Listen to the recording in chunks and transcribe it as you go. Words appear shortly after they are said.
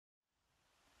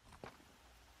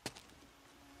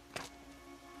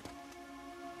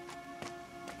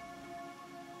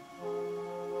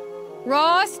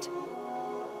Rost?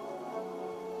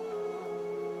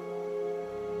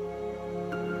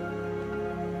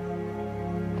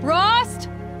 Rost?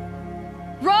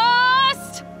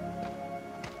 Rost?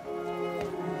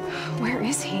 Where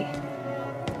is he?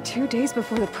 2 days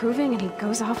before the proving and he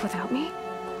goes off without me?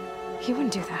 He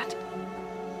wouldn't do that.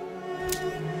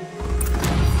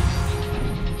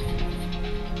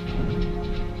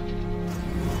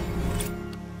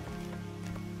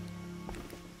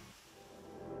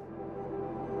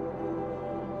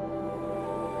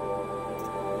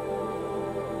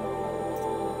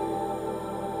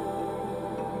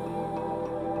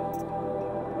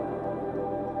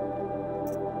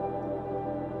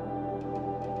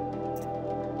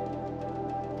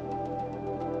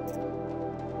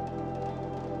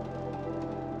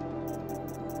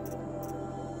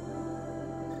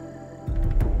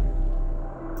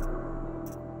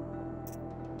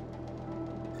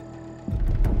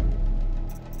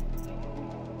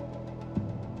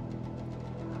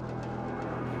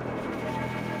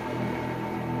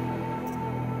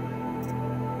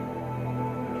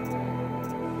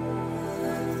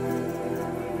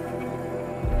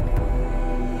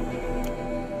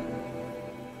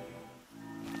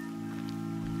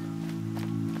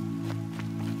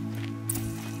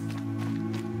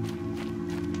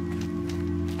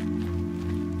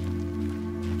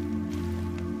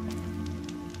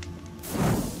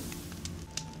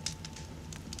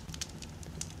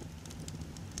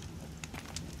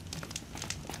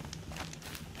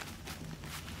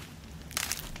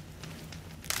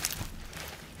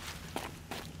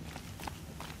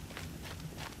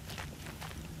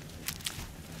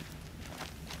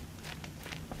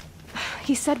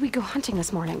 He said we'd go hunting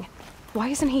this morning. Why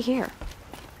isn't he here?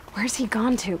 Where's he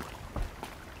gone to?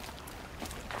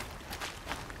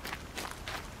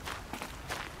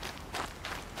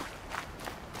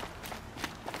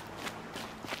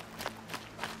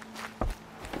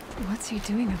 What's he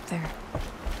doing up there?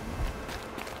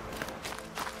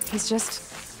 He's just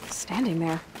standing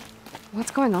there.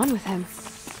 What's going on with him?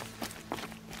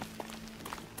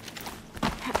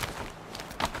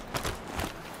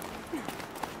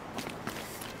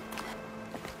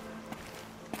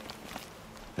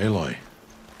 Aloy,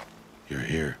 you're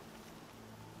here.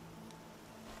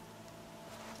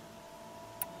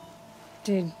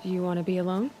 Did you want to be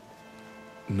alone?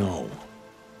 No.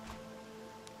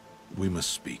 We must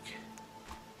speak.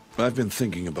 I've been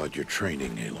thinking about your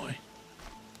training, Aloy.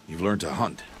 You've learned to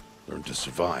hunt, learned to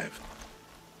survive.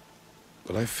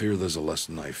 But I fear there's a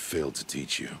lesson I failed to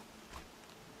teach you.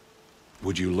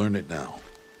 Would you learn it now?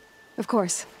 Of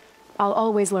course. I'll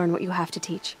always learn what you have to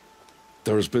teach.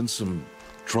 There has been some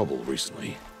trouble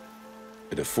recently.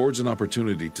 It affords an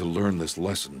opportunity to learn this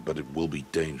lesson, but it will be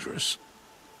dangerous.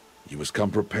 You must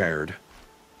come prepared,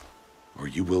 or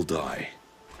you will die.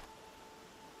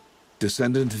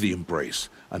 Descend into the Embrace,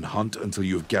 and hunt until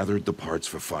you have gathered the parts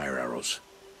for fire arrows.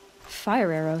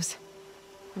 Fire arrows?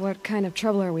 What kind of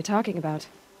trouble are we talking about?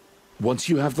 Once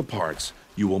you have the parts,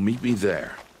 you will meet me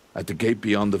there, at the gate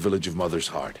beyond the village of Mother's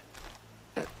Heart.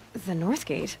 The North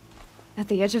Gate? At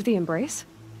the edge of the Embrace?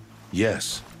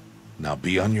 Yes. Now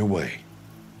be on your way.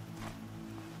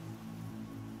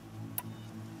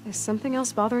 Is something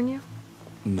else bothering you?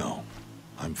 No,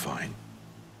 I'm fine.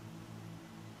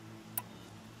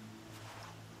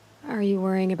 Are you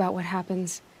worrying about what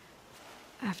happens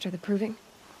after the proving?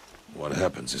 What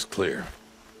happens is clear.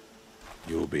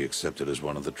 You will be accepted as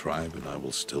one of the tribe, and I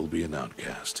will still be an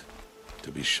outcast.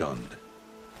 To be shunned.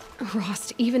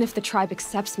 Rost, even if the tribe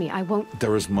accepts me, I won't—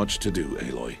 There is much to do,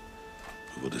 Aloy.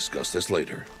 We will discuss this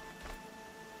later.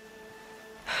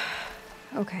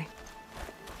 Okay.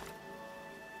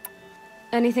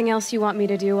 Anything else you want me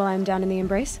to do while I'm down in the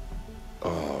Embrace?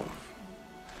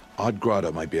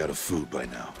 Odgrada might be out of food by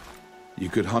now. You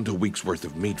could hunt a week's worth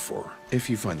of meat for her, if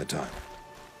you find the time.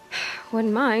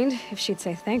 Wouldn't mind if she'd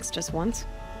say thanks just once.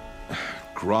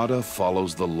 Grada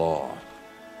follows the law.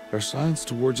 Her silence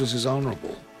towards us is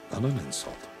honorable, not an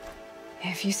insult.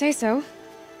 If you say so.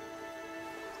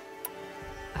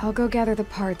 I'll go gather the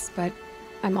parts, but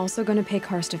I'm also gonna pay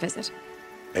Karst a visit.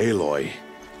 Aloy,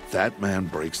 that man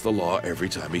breaks the law every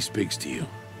time he speaks to you.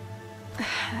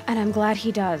 And I'm glad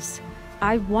he does.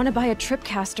 I want to buy a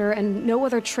tripcaster, and no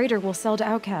other trader will sell to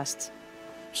outcasts.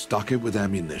 Stock it with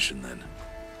ammunition, then.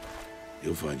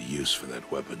 You'll find use for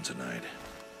that weapon tonight.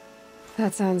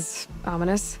 That sounds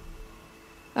ominous.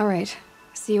 All right.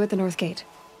 See you at the North Gate.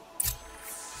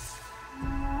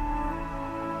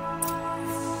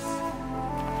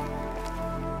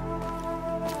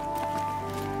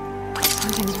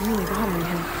 Something's really bothering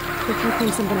him. If he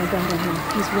thinks I'm gonna abandon him,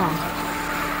 he's wrong.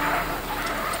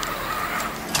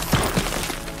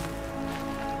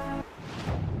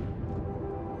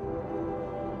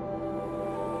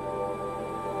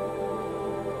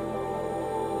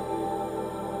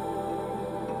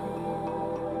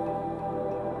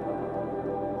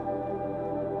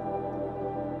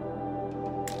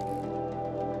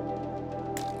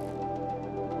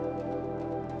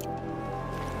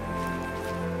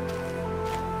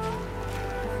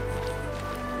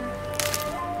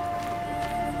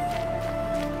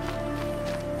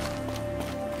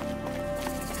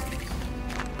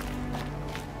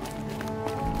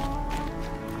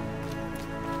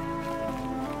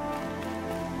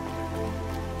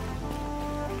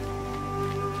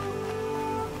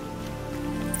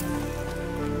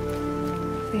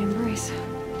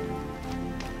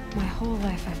 whole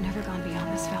life I've never gone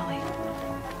beyond this valley.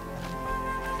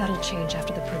 That'll change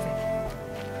after the proving.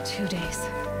 2 days.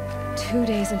 2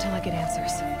 days until I get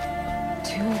answers.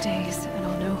 2 days and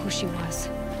I'll know who she was.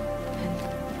 And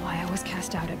why I was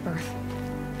cast out at birth.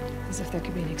 As if there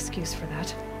could be an excuse for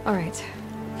that. Alright,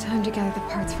 time to gather the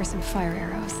parts for some fire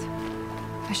arrows.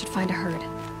 I should find a herd.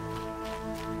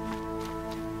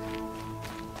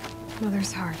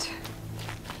 Mother's heart.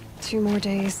 2 more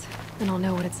days, and I'll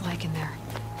know what it's like in there.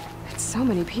 It's so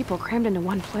many people crammed into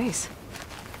one place.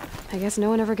 I guess no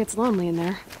one ever gets lonely in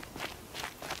there.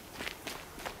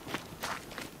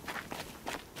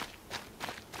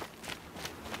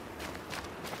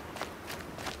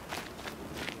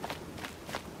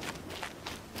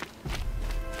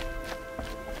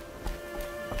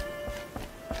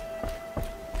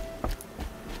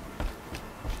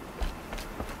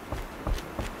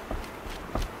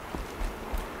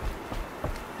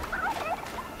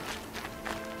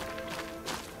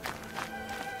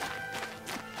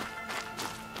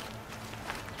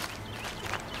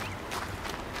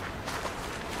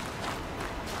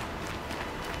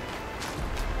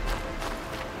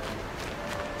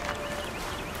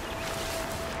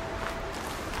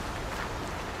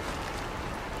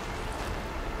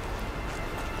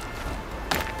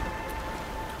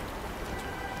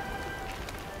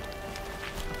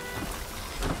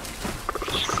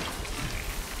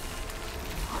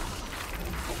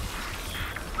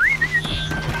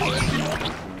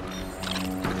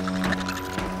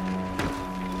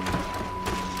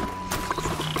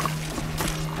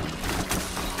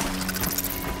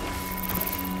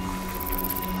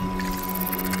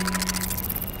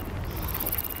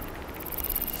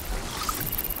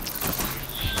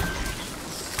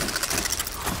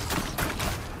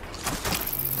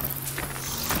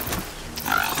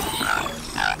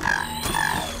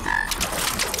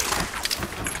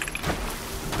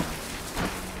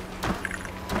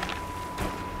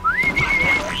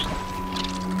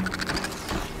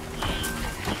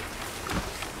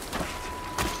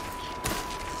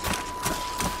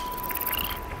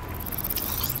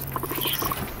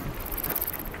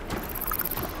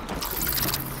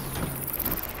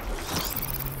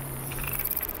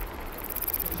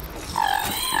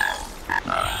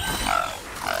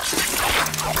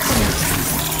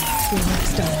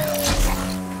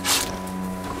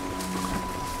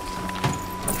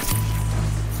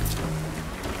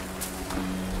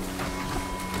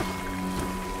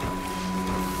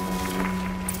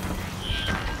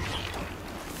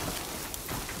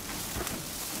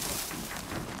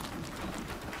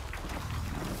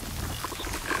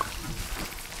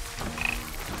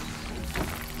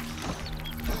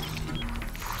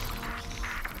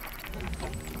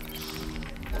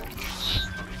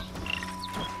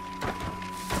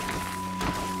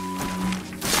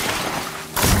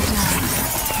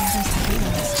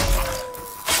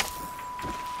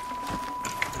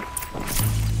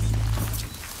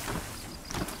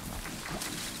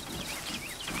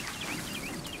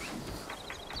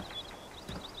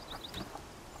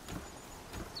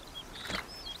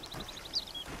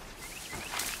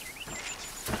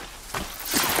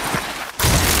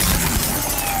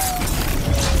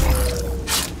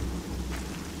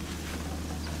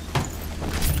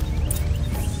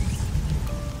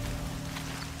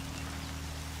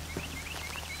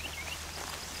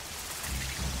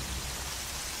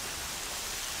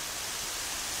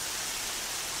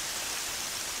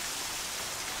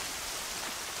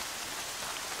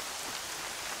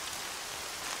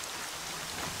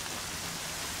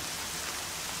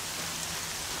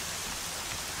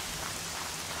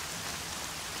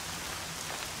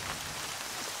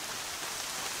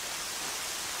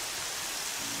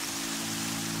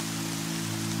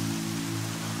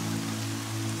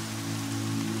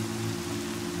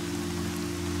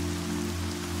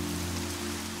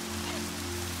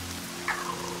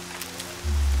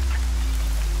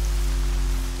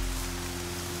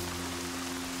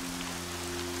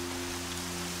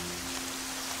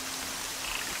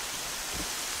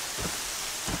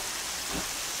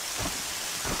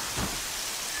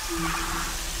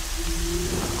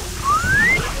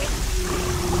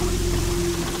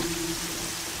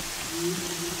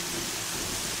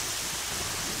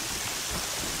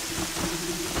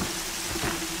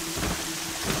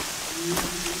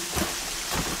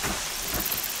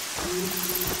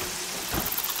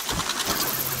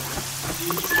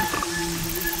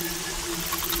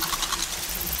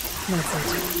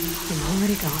 That's it. I'm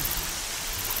already gone.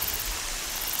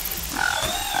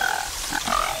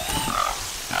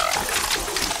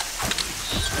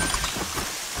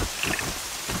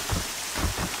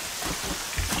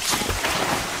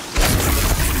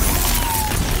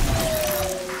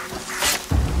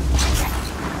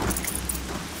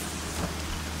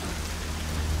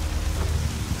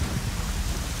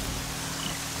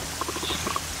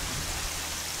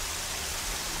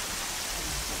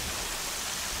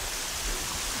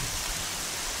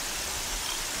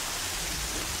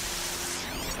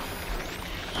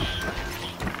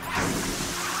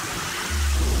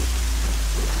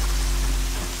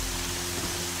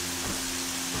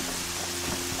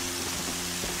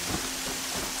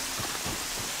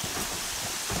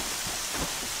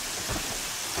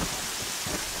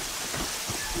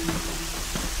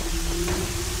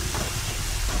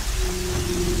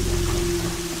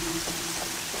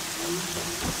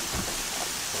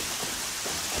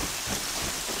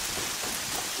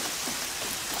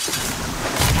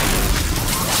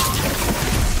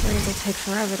 It'll take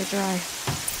forever to dry.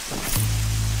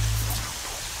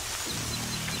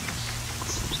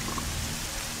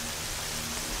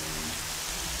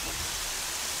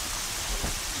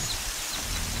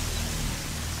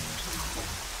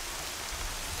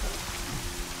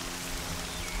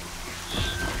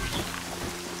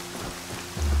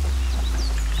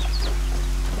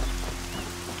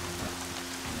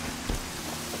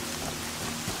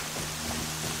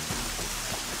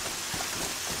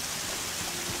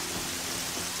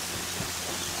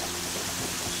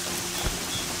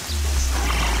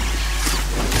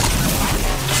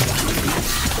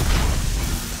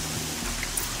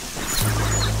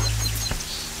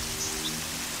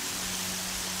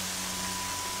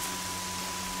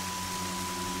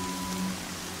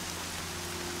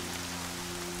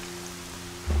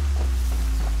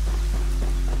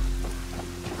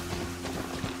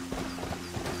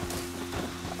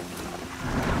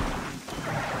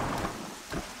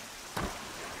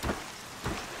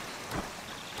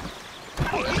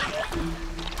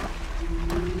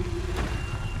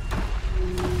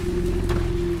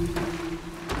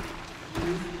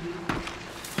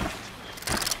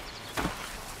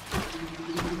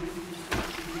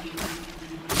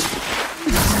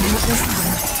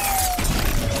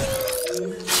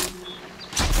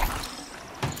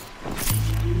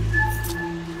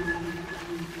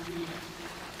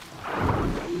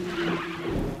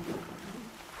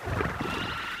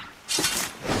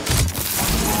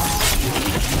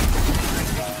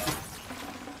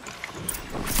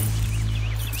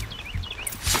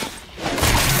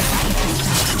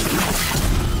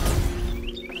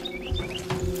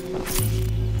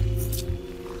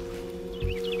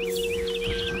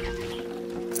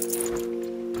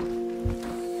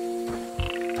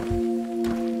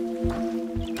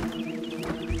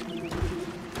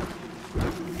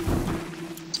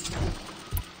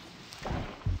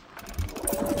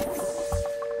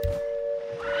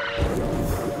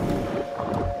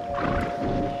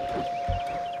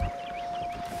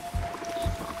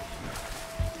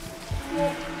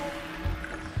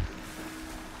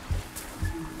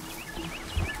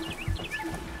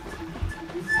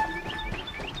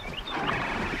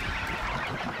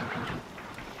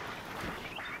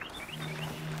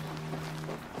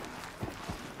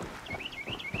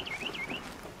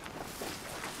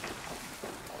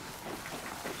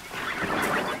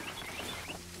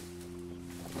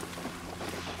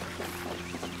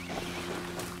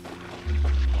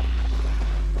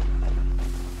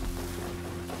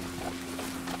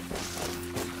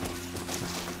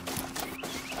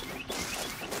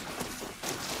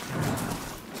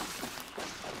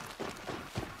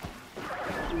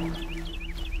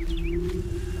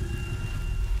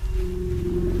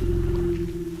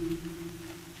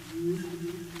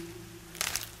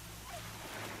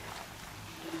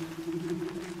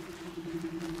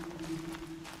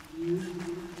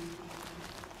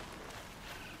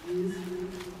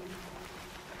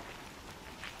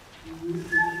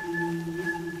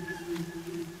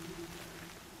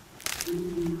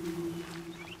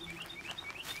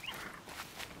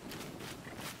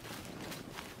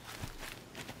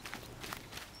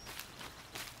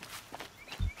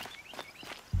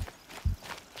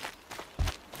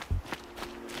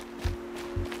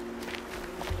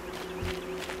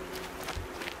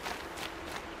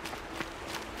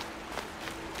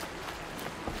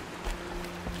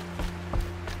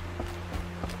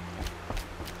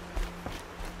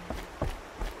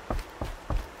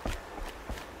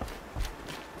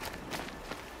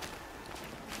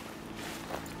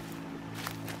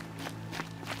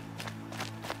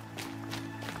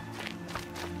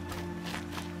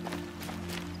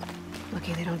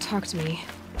 Lucky they don't talk to me.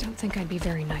 Don't think I'd be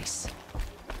very nice.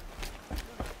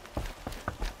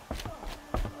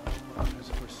 Has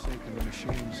forsaken the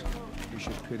machines. We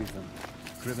should pity them,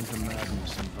 driven to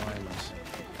madness and violence.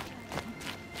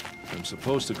 I'm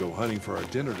supposed to go hunting for our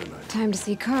dinner tonight. Time to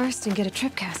see Karst and get a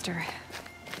tripcaster.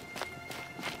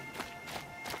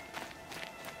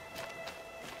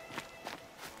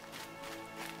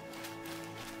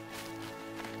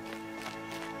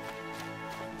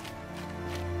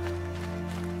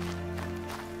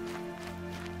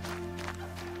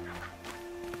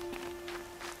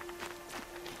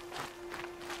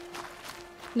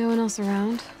 No one else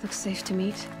around. Looks safe to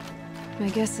meet. My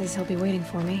guess is he'll be waiting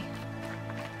for me.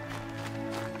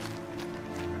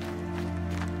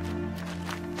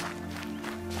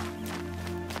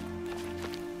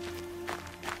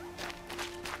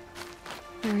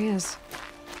 There he is.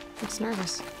 Looks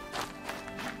nervous.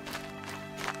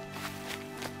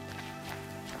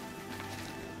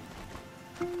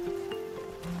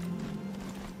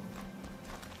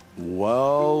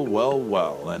 Well, well,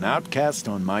 well. An outcast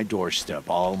on my doorstep.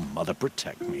 All mother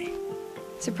protect me.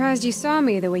 Surprised you saw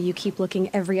me the way you keep looking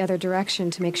every other direction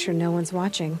to make sure no one's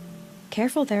watching.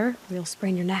 Careful there, or you'll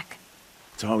sprain your neck.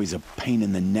 It's always a pain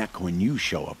in the neck when you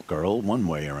show up, girl, one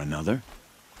way or another.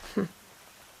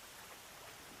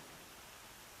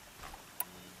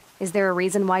 Is there a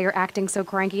reason why you're acting so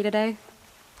cranky today?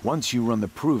 Once you run the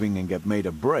proving and get made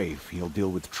a brave, you'll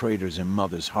deal with traitors in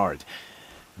Mother's Heart.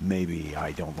 Maybe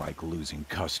I don't like losing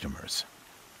customers.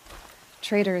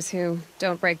 Traitors who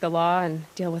don't break the law and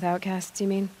deal with outcasts, you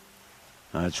mean?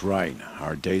 That's right.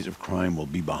 Our days of crime will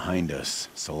be behind us,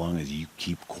 so long as you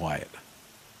keep quiet.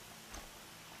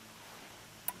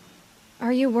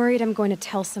 Are you worried I'm going to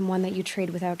tell someone that you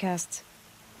trade with outcasts?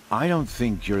 I don't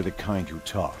think you're the kind who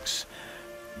talks,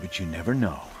 but you never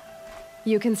know.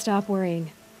 You can stop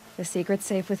worrying. The secret's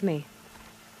safe with me.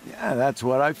 Yeah, that's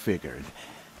what I figured,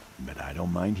 but I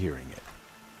don't mind hearing it.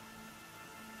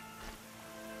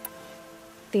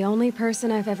 The only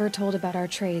person I've ever told about our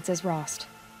trades is Rost.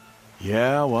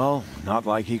 Yeah, well, not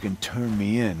like he can turn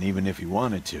me in, even if he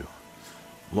wanted to.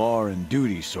 Law and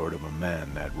duty sort of a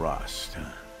man, that Rost.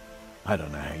 I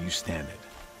don't know how you stand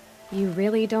it. You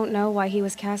really don't know why he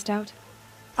was cast out?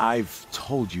 I've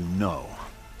told you no.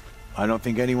 I don't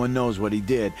think anyone knows what he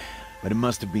did, but it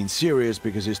must have been serious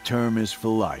because his term is for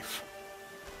life.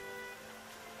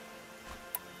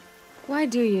 Why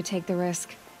do you take the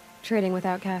risk, trading with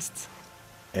outcasts?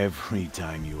 Every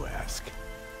time you ask.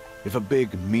 If a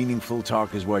big, meaningful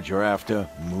talk is what you're after,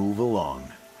 move along.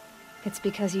 It's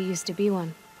because you used to be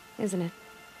one, isn't it?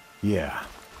 Yeah.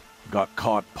 Got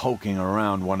caught poking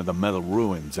around one of the metal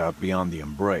ruins out beyond the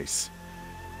Embrace.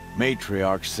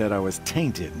 Matriarch said I was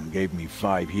tainted and gave me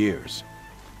 5 years.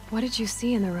 What did you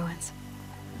see in the ruins?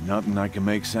 Nothing I can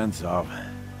make sense of.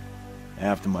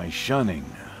 After my shunning,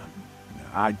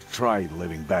 I tried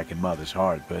living back in Mother's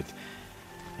Heart, but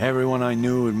everyone I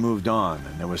knew had moved on,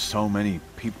 and there were so many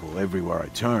people everywhere I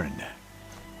turned.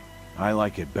 I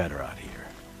like it better out here.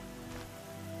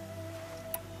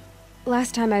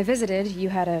 Last time I visited, you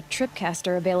had a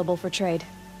tripcaster available for trade.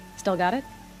 Still got it?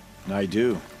 I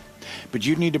do. But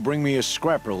you'd need to bring me a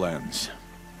scrapper lens.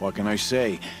 What can I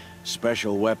say?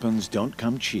 Special weapons don't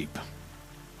come cheap.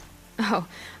 Oh,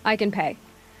 I can pay.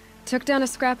 Took down a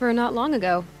scrapper not long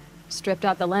ago. Stripped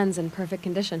out the lens in perfect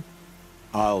condition.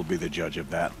 I'll be the judge of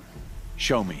that.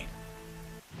 Show me.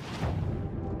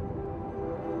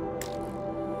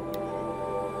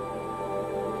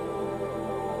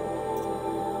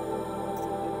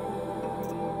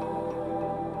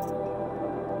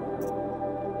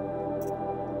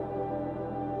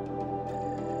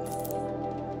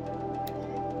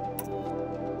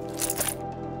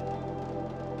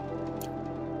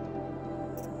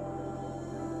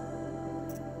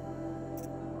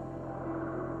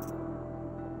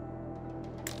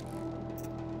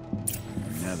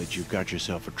 Now that you've got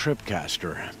yourself a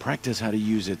tripcaster, practice how to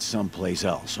use it someplace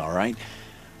else, all right?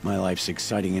 My life's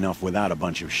exciting enough without a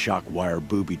bunch of shock wire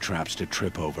booby traps to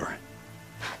trip over.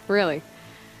 Really?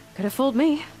 Could have fooled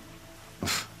me.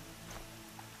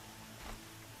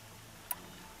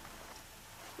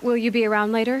 Will you be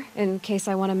around later, in case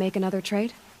I want to make another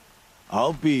trade?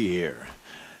 I'll be here.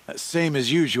 Same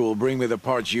as usual, bring me the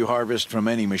parts you harvest from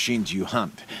any machines you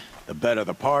hunt. The better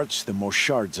the parts, the more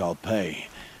shards I'll pay.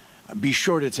 Be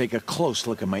sure to take a close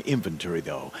look at my inventory,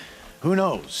 though. Who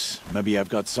knows? Maybe I've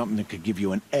got something that could give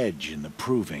you an edge in the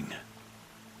proving.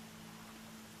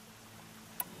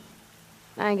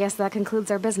 I guess that concludes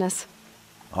our business.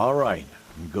 All right.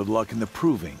 Good luck in the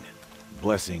proving.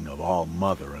 Blessing of All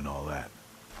Mother and all that.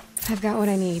 I've got what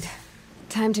I need.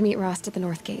 Time to meet Rost at the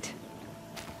North Gate.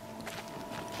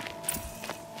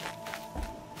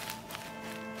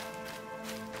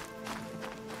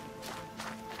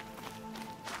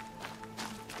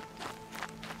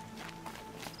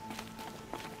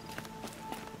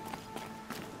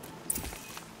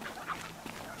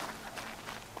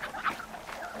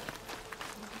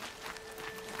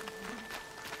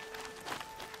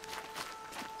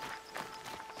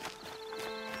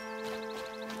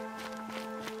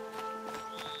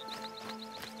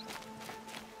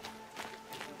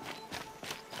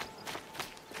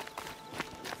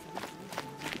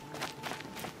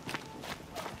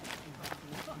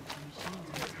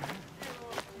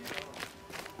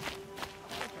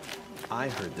 I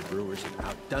heard the brewers have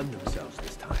outdone themselves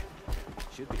this time.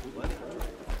 Should be plenty.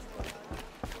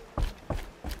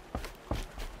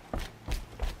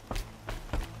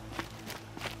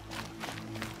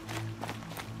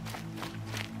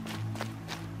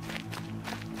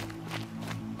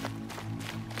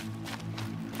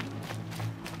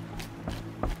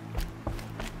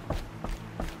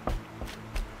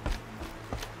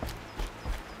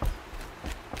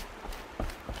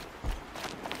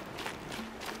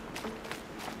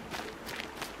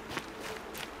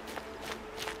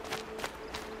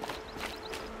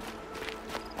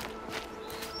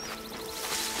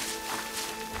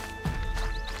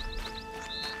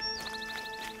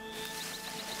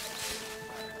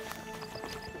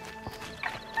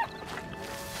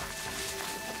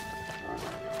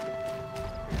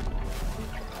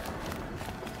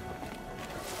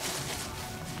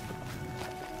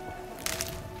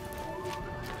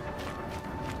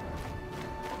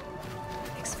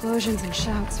 explosions and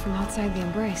shouts from outside the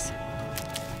Embrace.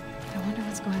 I wonder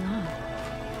what's going on.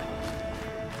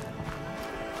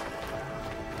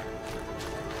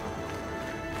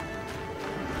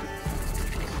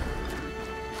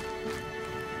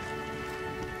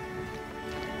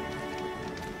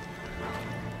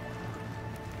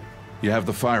 You have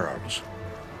the firearms.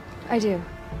 I do.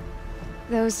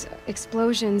 Those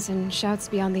explosions and shouts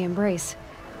beyond the Embrace.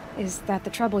 Is that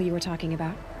the trouble you were talking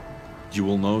about? You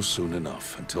will know soon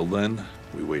enough. Until then,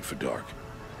 we wait for dark.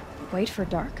 Wait for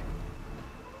dark?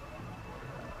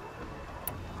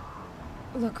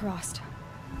 Look, Rost.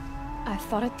 I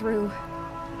thought it through,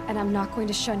 and I'm not going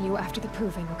to shun you after the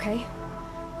proving, okay?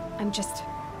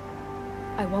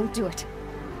 I won't do it.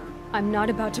 I'm not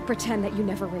about to pretend that you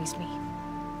never raised me.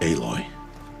 Aloy,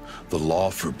 the law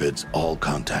forbids all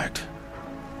contact.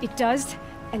 It does,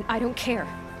 and I don't care.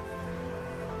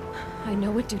 I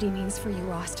know what duty means for you,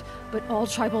 Rost, but all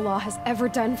tribal law has ever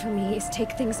done for me is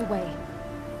take things away.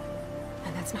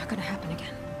 And that's not gonna happen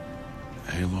again.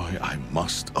 Aloy, I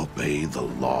must obey the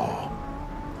law.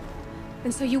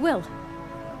 And so you will.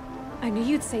 I knew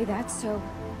you'd say that, so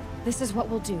this is what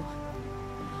we'll do.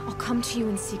 I'll come to you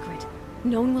in secret.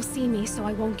 No one will see me, so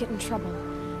I won't get in trouble.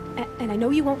 And I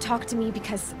know you won't talk to me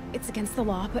because it's against the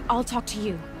law, but I'll talk to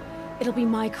you. It'll be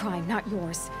my crime, not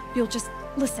yours. You'll just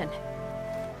listen.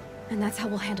 And that's how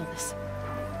we'll handle this.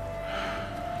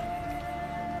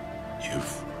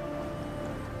 You've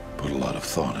put a lot of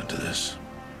thought into this.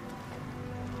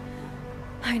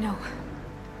 I know.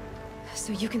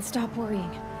 So you can stop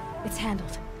worrying. It's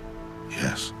handled.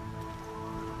 Yes.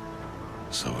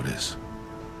 So it is.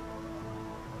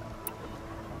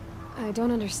 I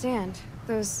don't understand.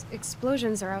 Those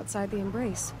explosions are outside the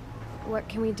Embrace. What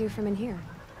can we do from in here?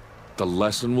 The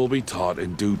lesson will be taught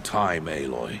in due time,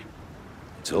 Aloy.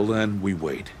 Until then, we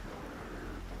wait.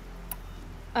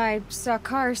 I saw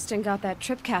Karst and got that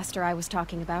tripcaster I was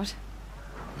talking about.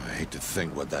 I hate to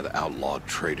think what that outlawed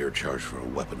trader charged for a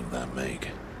weapon of that make.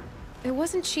 It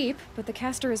wasn't cheap, but the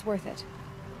caster is worth it.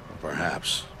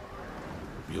 Perhaps.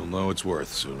 You'll know it's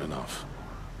worth soon enough.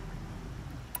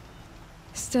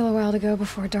 Still a while to go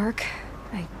before dark.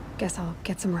 I guess I'll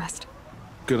get some rest.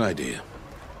 Good idea.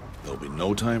 There'll be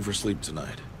no time for sleep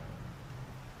tonight.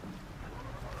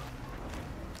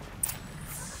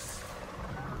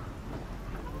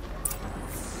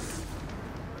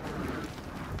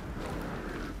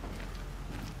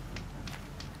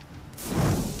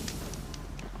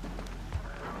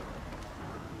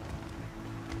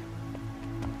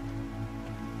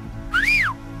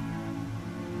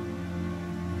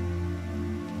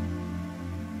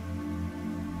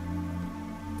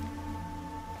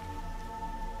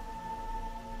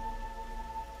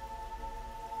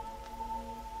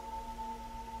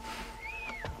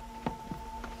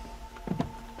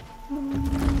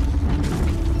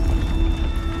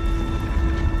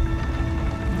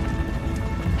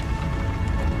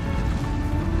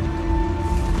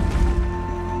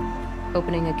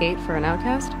 Opening a gate for an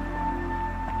outcast?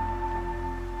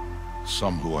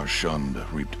 Some who are shunned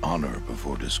reaped honor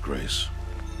before disgrace.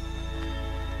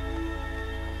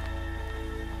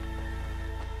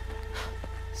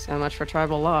 So much for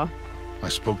tribal law. I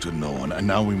spoke to no one, and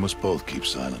now we must both keep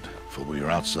silent, for we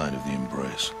are outside of the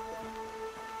Embrace.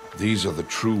 These are the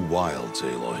true wilds,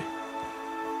 Aloy,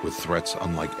 with threats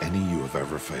unlike any you have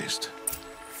ever faced.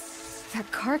 That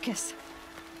carcass.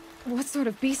 What sort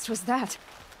of beast was that?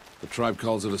 The tribe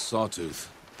calls it a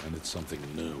sawtooth, and it's something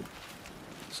new.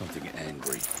 Something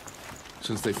angry.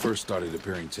 Since they first started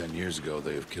appearing 10 years ago,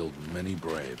 they have killed many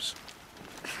braves.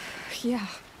 Yeah.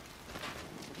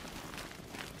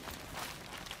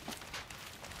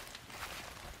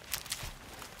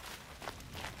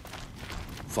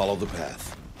 Follow the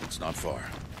path. It's not far.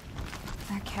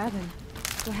 That cabin.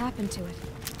 What happened to it?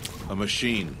 A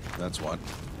machine, that's what.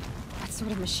 What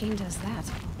sort of machine does that?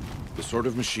 The sort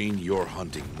of machine you're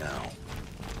hunting now.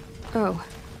 Oh.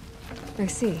 I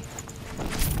see.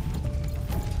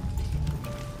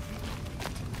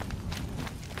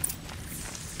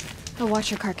 I'll watch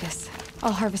your carcass.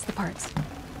 I'll harvest the parts.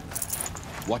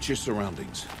 Watch your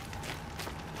surroundings.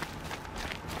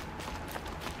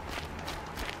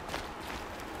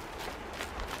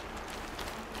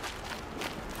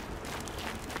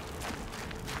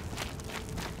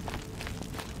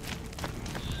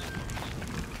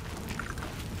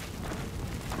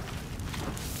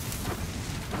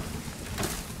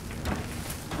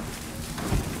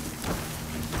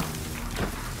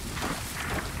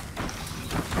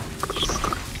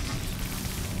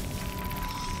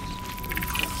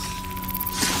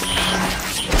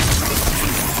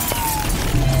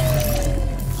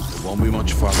 Won't be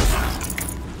much farther.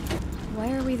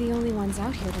 Why are we we the only ones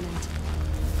out here tonight?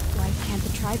 Why can't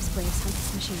the tribe's braves hunt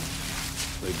this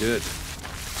machine? They did.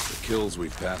 The kills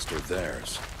we've passed are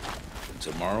theirs. And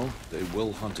tomorrow, they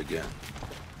will hunt again.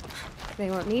 They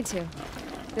won't need to.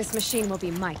 This machine will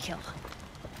be my kill.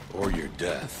 Or your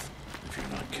death, if you're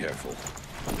not careful.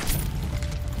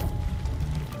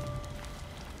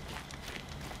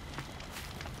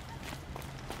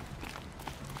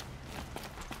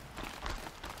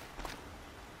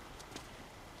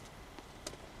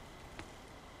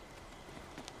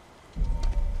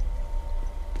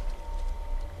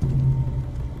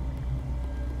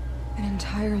 An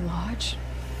entire lodge?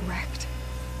 Wrecked?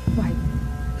 Why,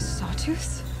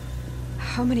 sawtooths?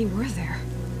 How many were there?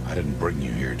 I didn't bring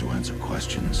you here to answer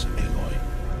questions,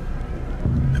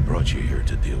 Aloy. I brought you here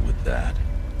to deal with that.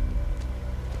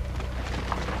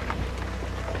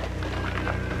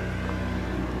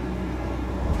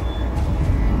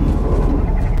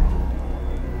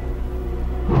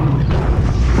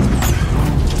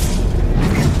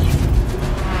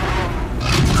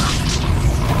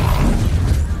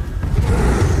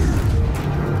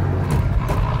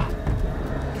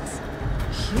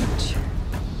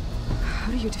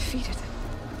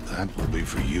 That will be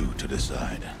for you to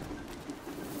decide.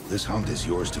 This hunt is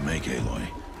yours to make, Aloy.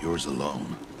 Yours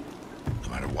alone. No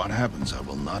matter what happens, I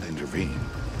will not intervene.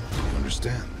 You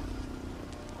understand?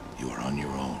 You are on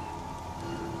your own.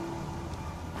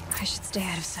 I should stay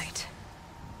out of sight.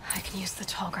 I can use the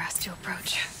tall grass to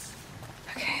approach.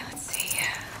 Okay, let's see.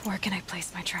 Where can I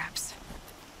place my traps?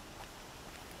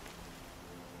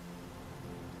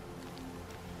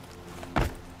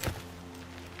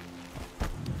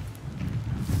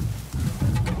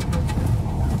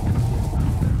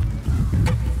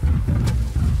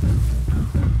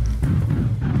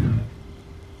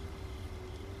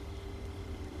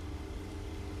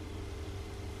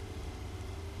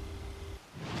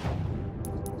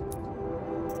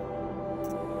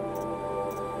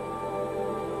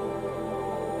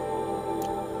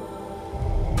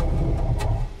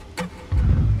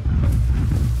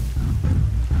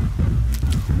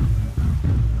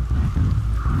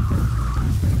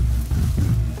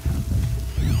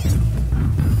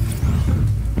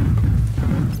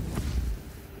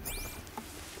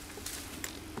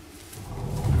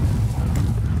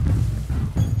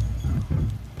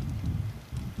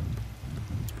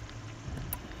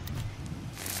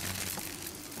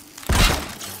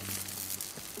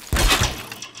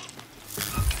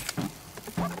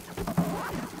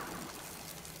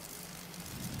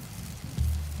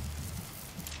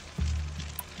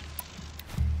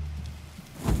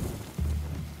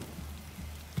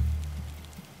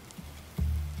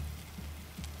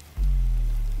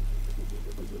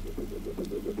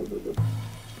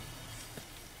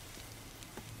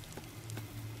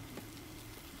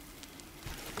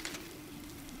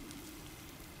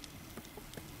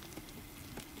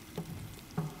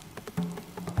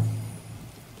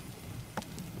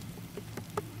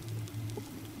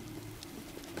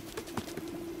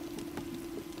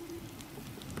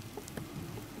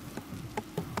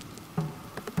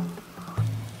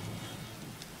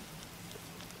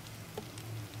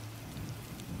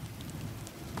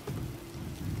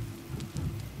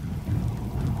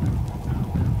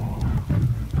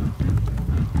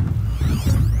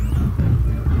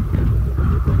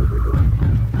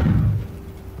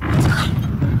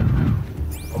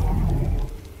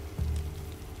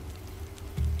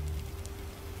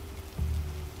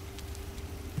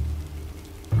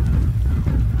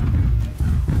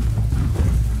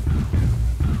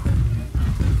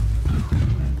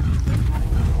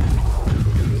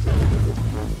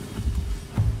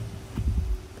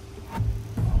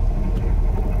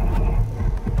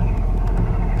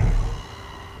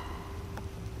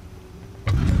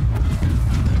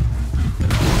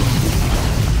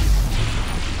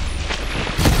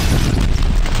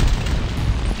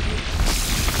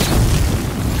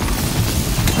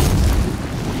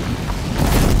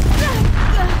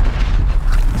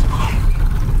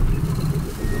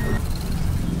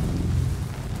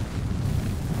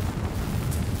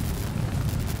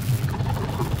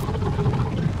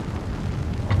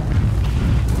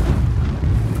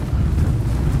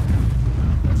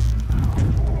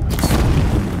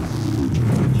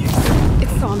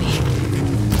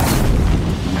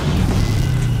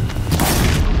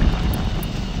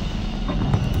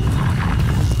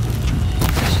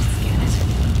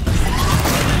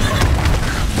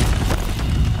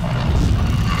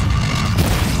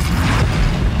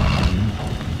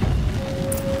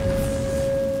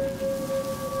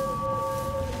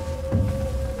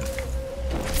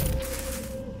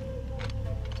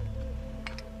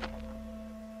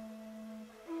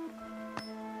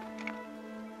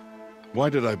 Why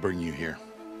did I bring you here?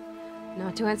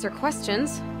 Not to answer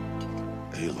questions.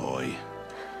 Aloy.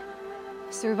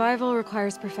 Survival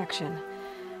requires perfection.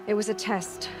 It was a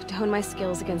test to hone my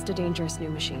skills against a dangerous new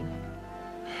machine.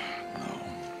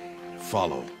 No.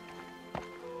 Follow.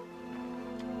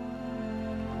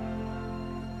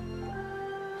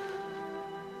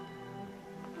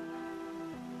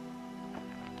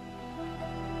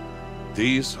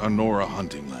 These are Nora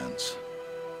hunting lands.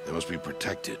 They must be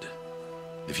protected.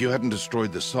 If you hadn't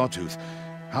destroyed the Sawtooth,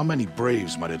 how many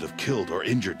Braves might it have killed or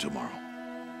injured tomorrow?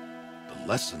 The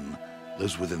lesson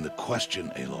lives within the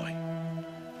question, Aloy.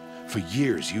 For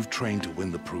years, you've trained to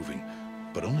win the Proving,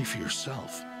 but only for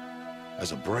yourself.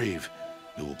 As a Brave,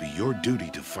 it will be your duty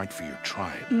to fight for your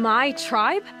tribe. My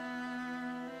tribe?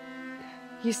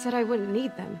 You said I wouldn't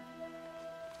need them.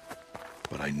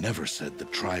 But I never said the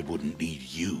tribe wouldn't need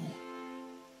you.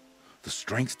 The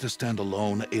strength to stand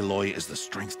alone, Aloy, is the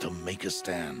strength to make a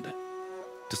stand.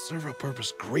 To serve a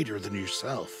purpose greater than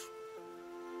yourself.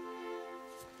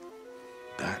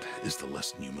 That is the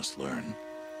lesson you must learn.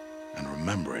 And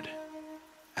remember it.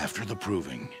 After the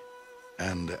Proving,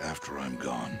 and after I'm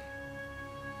gone.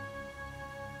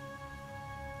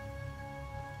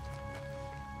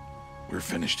 We're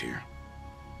finished here.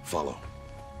 Follow.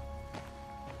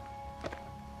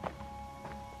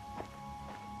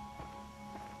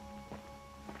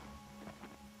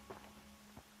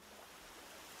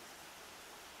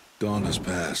 Dawn has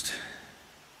passed.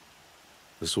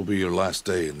 This will be your last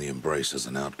day in the Embrace as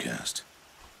an outcast.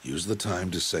 Use the time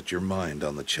to set your mind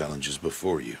on the challenges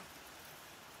before you.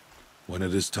 When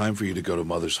it is time for you to go to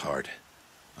Mother's Heart,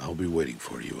 I'll be waiting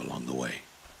for you along the way.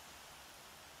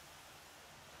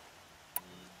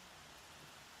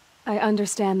 I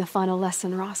understand the final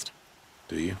lesson, Rost.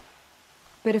 Do you?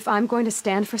 But if I'm going to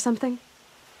stand for something,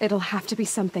 it'll have to be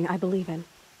something I believe in.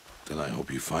 Then I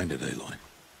hope you find it, Aloy.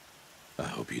 I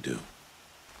hope you do.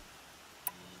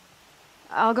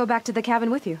 I'll go back to the cabin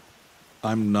with you.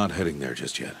 I'm not heading there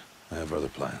just yet. I have other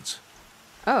plans.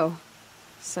 Oh,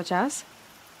 such as?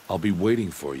 I'll be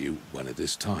waiting for you when it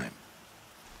is time.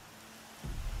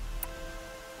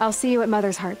 I'll see you at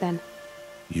Mother's Heart then.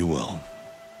 You will.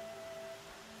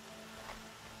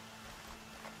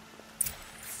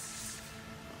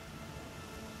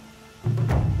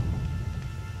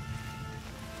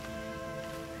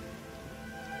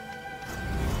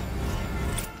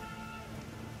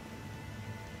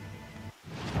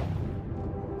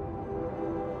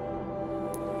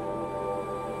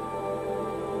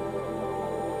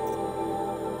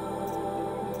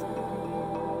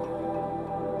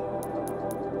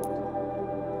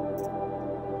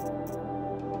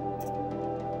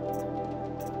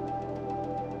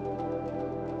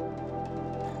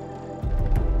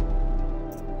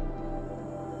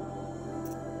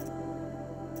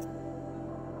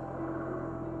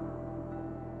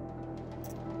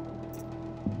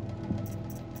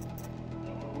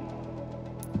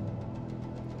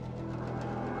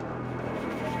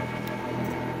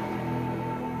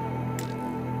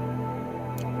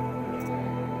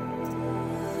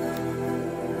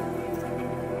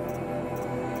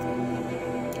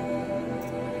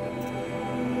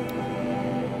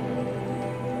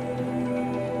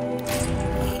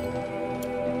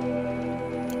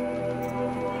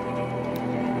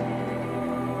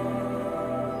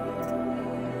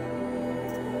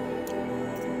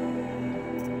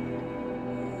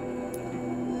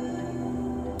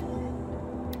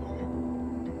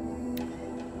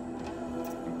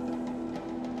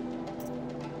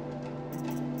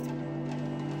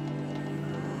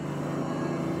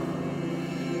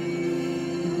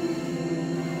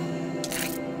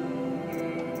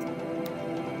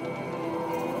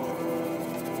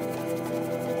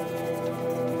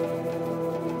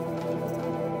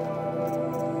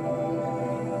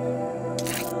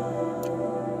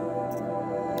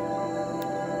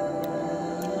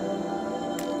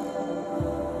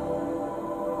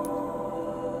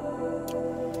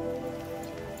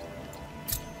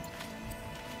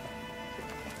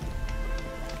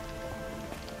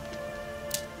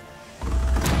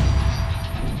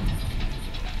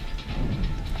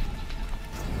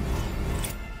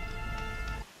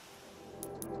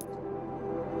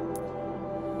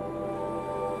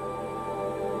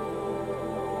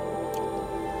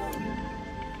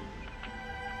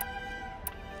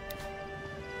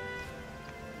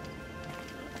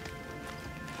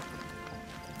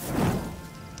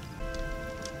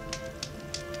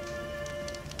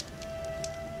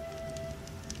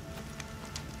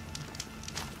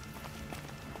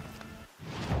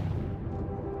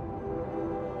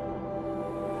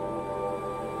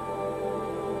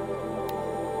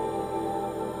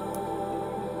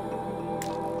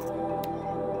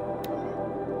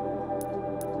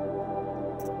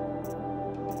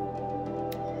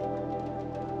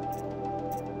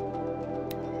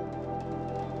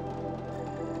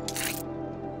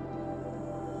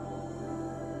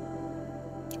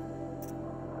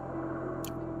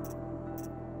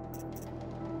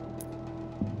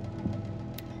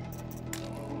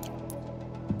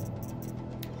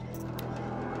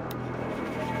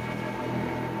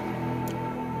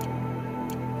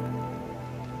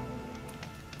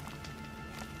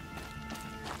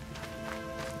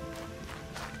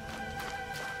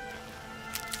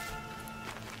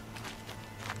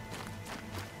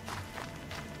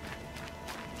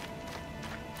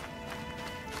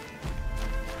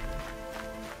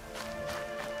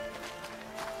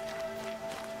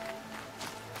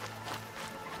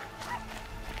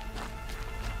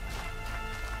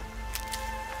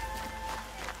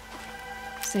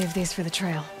 Save these for the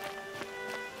trail.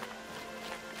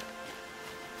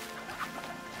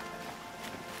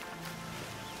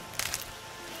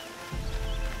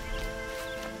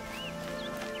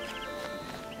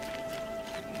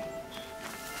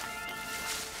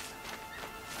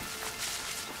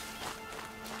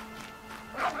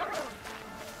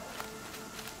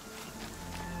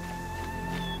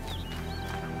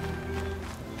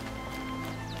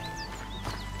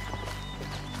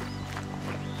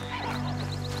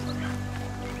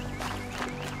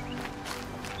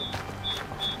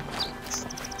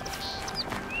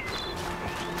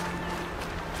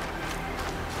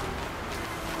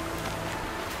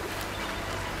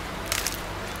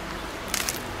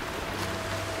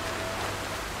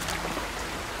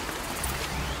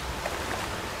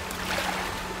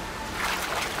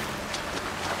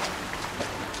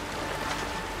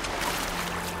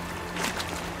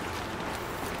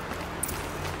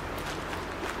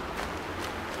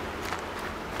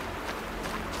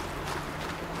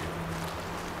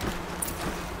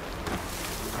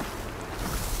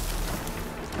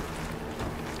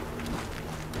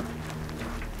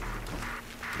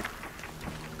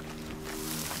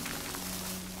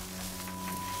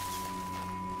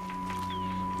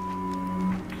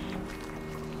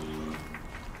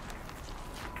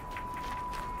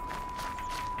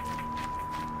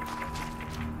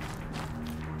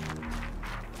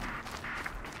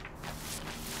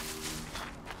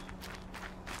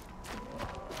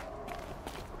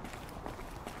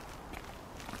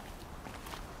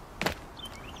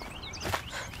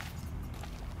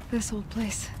 This old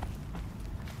place.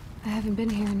 I haven't been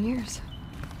here in years.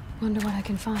 Wonder what I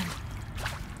can find.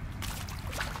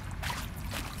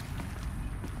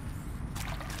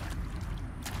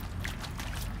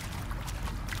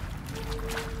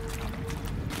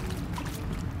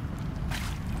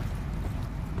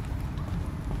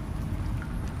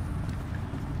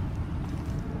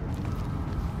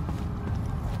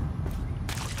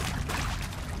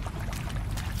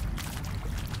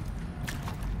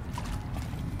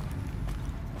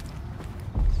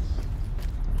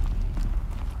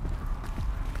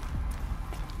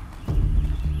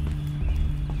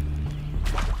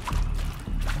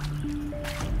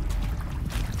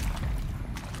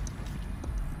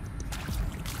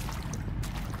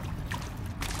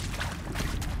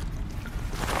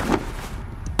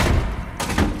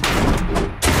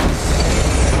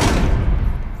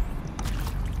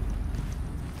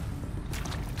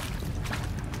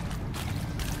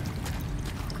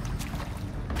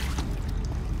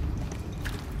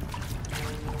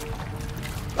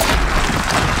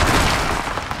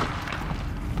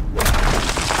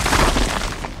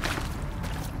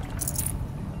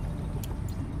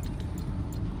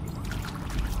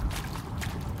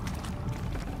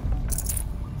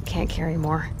 Can't carry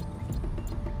more.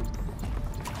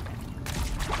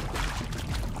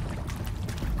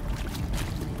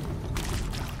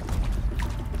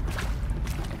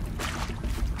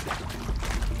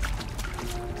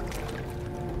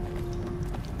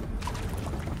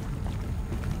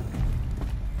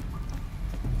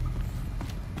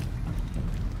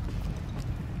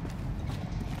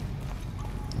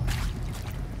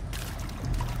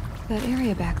 That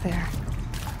area back there.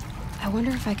 I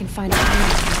wonder if I can find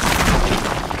a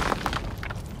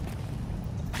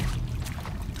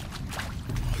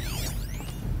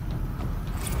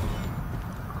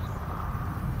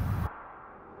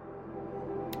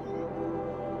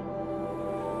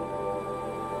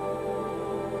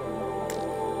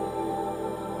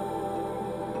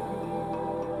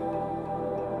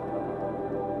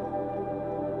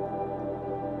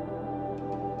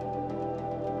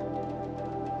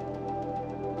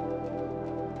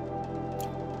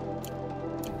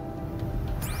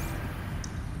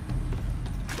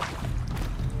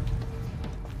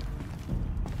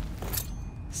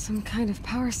some kind of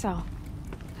power cell.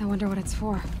 I wonder what it's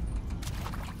for.